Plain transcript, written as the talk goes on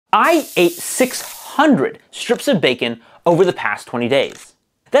I ate 600 strips of bacon over the past 20 days.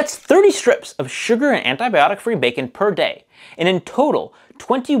 That's 30 strips of sugar and antibiotic-free bacon per day, and in total,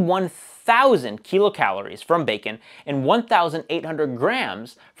 21,000 kilocalories from bacon and 1,800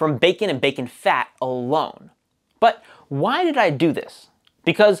 grams from bacon and bacon fat alone. But why did I do this?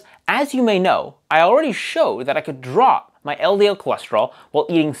 Because, as you may know, I already showed that I could drop my LDL cholesterol while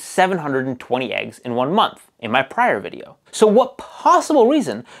eating 720 eggs in 1 month in my prior video. So what possible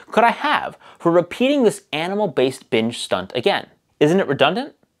reason could I have for repeating this animal-based binge stunt again? Isn't it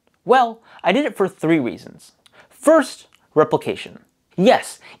redundant? Well, I did it for 3 reasons. First, replication.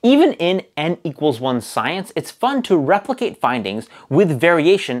 Yes, even in n=1 science, it's fun to replicate findings with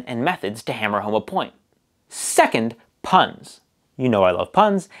variation and methods to hammer home a point. Second, puns. You know I love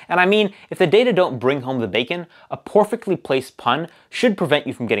puns, and I mean, if the data don't bring home the bacon, a perfectly placed pun should prevent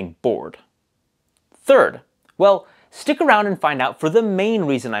you from getting bored. Third, well, stick around and find out for the main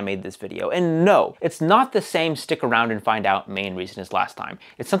reason I made this video. And no, it's not the same stick around and find out main reason as last time.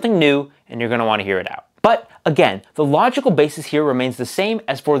 It's something new, and you're going to want to hear it out. But again, the logical basis here remains the same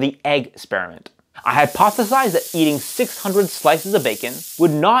as for the egg experiment. I hypothesized that eating 600 slices of bacon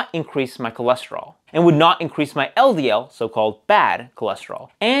would not increase my cholesterol, and would not increase my LDL, so-called bad cholesterol.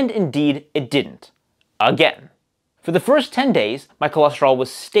 And indeed, it didn't. Again. For the first 10 days, my cholesterol was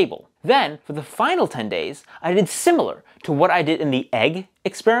stable. Then, for the final 10 days, I did similar to what I did in the egg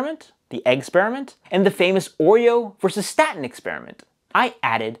experiment, and the famous Oreo versus statin experiment. I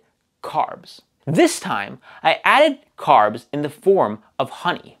added carbs. This time, I added carbs in the form of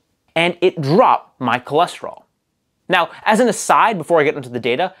honey, and it dropped my cholesterol. Now, as an aside before I get into the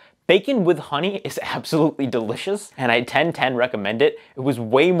data, bacon with honey is absolutely delicious, and I 10/10 recommend it. It was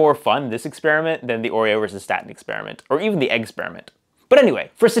way more fun, this experiment, than the Oreo versus statin experiment, or even the egg experiment. But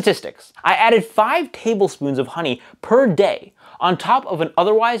anyway, for statistics, I added 5 tablespoons of honey per day on top of an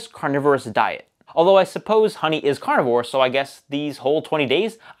otherwise carnivorous diet. Although I suppose honey is carnivore, so I guess these whole 20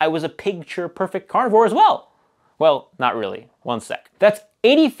 days, I was a picture-perfect carnivore as well. Well, not really. 1 sec. That's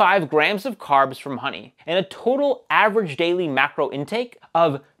 85 grams of carbs from honey, and a total average daily macro intake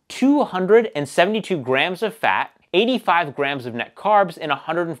of 272 grams of fat, 85 grams of net carbs, and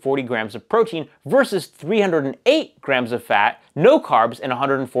 140 grams of protein versus 308 grams of fat, no carbs, and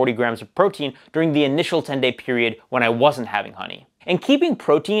 140 grams of protein during the initial 10-day period when I wasn't having honey. And keeping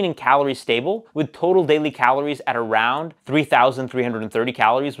protein and calories stable with total daily calories at around 3,330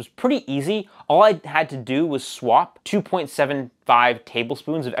 calories was pretty easy. All I had to do was swap 2.75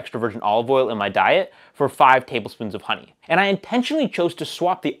 tablespoons of extra virgin olive oil in my diet for 5 tablespoons of honey. And I intentionally chose to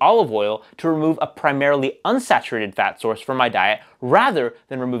swap the olive oil to remove a primarily unsaturated fat source from my diet rather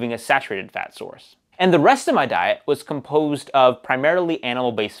than removing a saturated fat source. And the rest of my diet was composed of primarily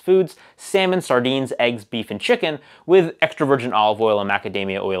animal-based foods, salmon, sardines, eggs, beef, and chicken, with extra virgin olive oil and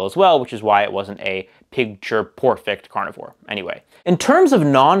macadamia oil as well, which is why it wasn't a picture-perfect carnivore. Anyway, in terms of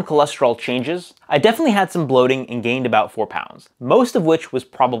non-cholesterol changes, I definitely had some bloating and gained about 4 pounds, most of which was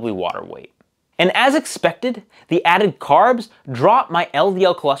probably water weight. And as expected, the added carbs dropped my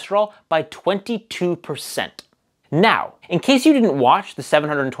LDL cholesterol by 22%. Now, in case you didn't watch the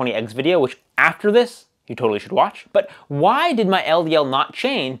 720 eggs video, which after this, you totally should watch, but why did my LDL not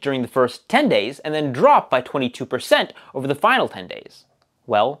change during the first 10 days and then drop by 22% over the final 10 days?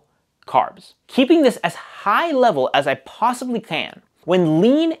 Well, carbs. Keeping this as high level as I possibly can. When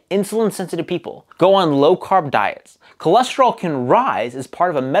lean, insulin-sensitive people go on low-carb diets, cholesterol can rise as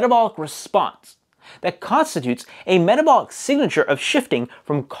part of a metabolic response that constitutes a metabolic signature of shifting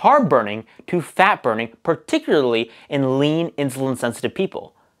from carb burning to fat burning, particularly in lean, insulin-sensitive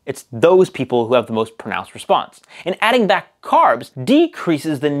people. It's those people who have the most pronounced response. And adding back carbs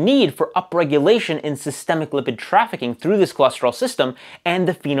decreases the need for upregulation in systemic lipid trafficking through this cholesterol system, and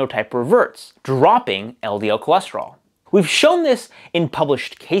the phenotype reverts, dropping LDL cholesterol. We've shown this in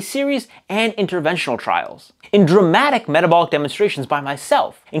published case series and interventional trials, in dramatic metabolic demonstrations by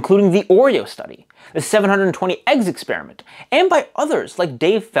myself, including the Oreo study, the 720 eggs experiment, and by others like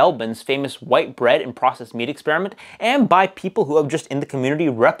Dave Feldman's famous white bread and processed meat experiment, and by people who have just in the community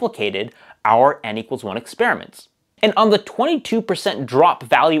replicated our n=1 experiments. And on the 22% drop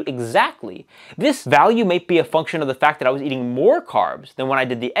value exactly, this value may be a function of the fact that I was eating more carbs than when I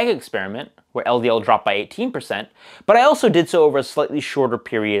did the egg experiment, where LDL dropped by 18%, but I also did so over a slightly shorter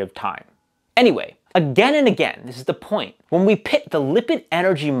period of time. Anyway, again and again, this is the point. When we pit the lipid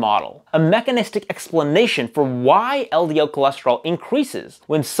energy model, a mechanistic explanation for why LDL cholesterol increases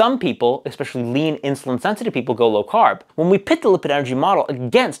when some people, especially lean insulin-sensitive people, go low carb, when we pit the lipid energy model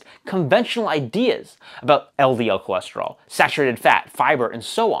against conventional ideas about LDL cholesterol, saturated fat, fiber, and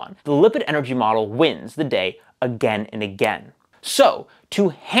so on, the lipid energy model wins the day again and again. So, to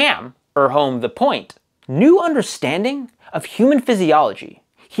home the point, new understanding of human physiology,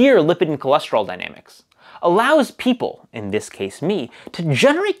 here lipid and cholesterol dynamics, allows people, in this case me, to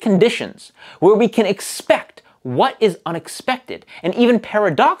generate conditions where we can expect what is unexpected and even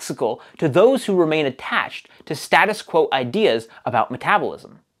paradoxical to those who remain attached to status quo ideas about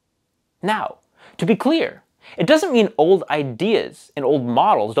metabolism. Now, to be clear, it doesn't mean old ideas and old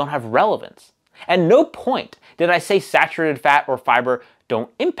models don't have relevance. At no point did I say saturated fat or fiber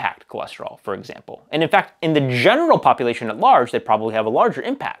don't impact cholesterol, for example. And in fact, in the general population at large, they probably have a larger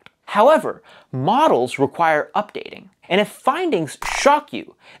impact. However, models require updating. And if findings shock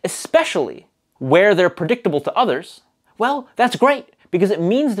you, especially where they're predictable to others, well, that's great, because it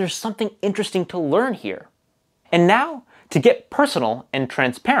means there's something interesting to learn here. And now, to get personal and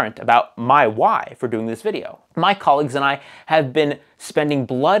transparent about my why for doing this video. My colleagues and I have been spending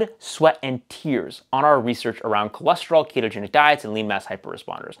blood, sweat, and tears on our research around cholesterol, ketogenic diets, and lean mass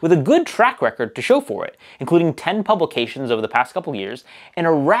hyperresponders, with a good track record to show for it, including 10 publications over the past couple years, and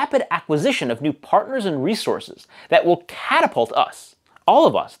a rapid acquisition of new partners and resources that will catapult us, all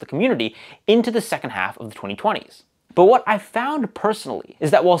of us, the community, into the second half of the 2020s. But what I found personally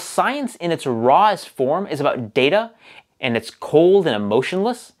is that while science in its rawest form is about data and it's cold and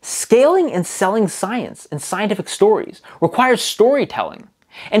emotionless, scaling and selling science and scientific stories requires storytelling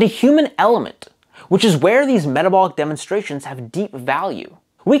and a human element, which is where these metabolic demonstrations have deep value.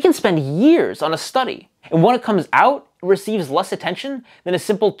 We can spend years on a study, and when it comes out, it receives less attention than a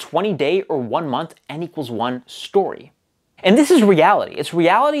simple 20-day or 1 month N=1 story. And this is reality. It's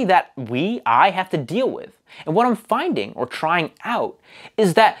reality that I have to deal with. And what I'm finding or trying out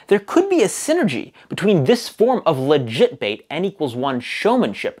is that there could be a synergy between this form of legit bait N=1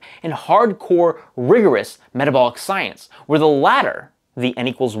 showmanship and hardcore, rigorous metabolic science, where the latter, the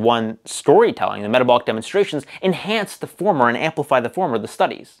N=1 storytelling, the metabolic demonstrations, enhance the former and amplify the former, the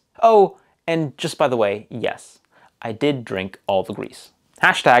studies. Oh, and just by the way, yes, I did drink all the grease.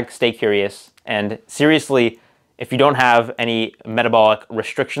 #staycurious, and seriously, if you don't have any metabolic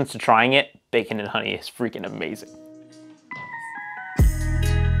restrictions to trying it, bacon and honey is freaking amazing.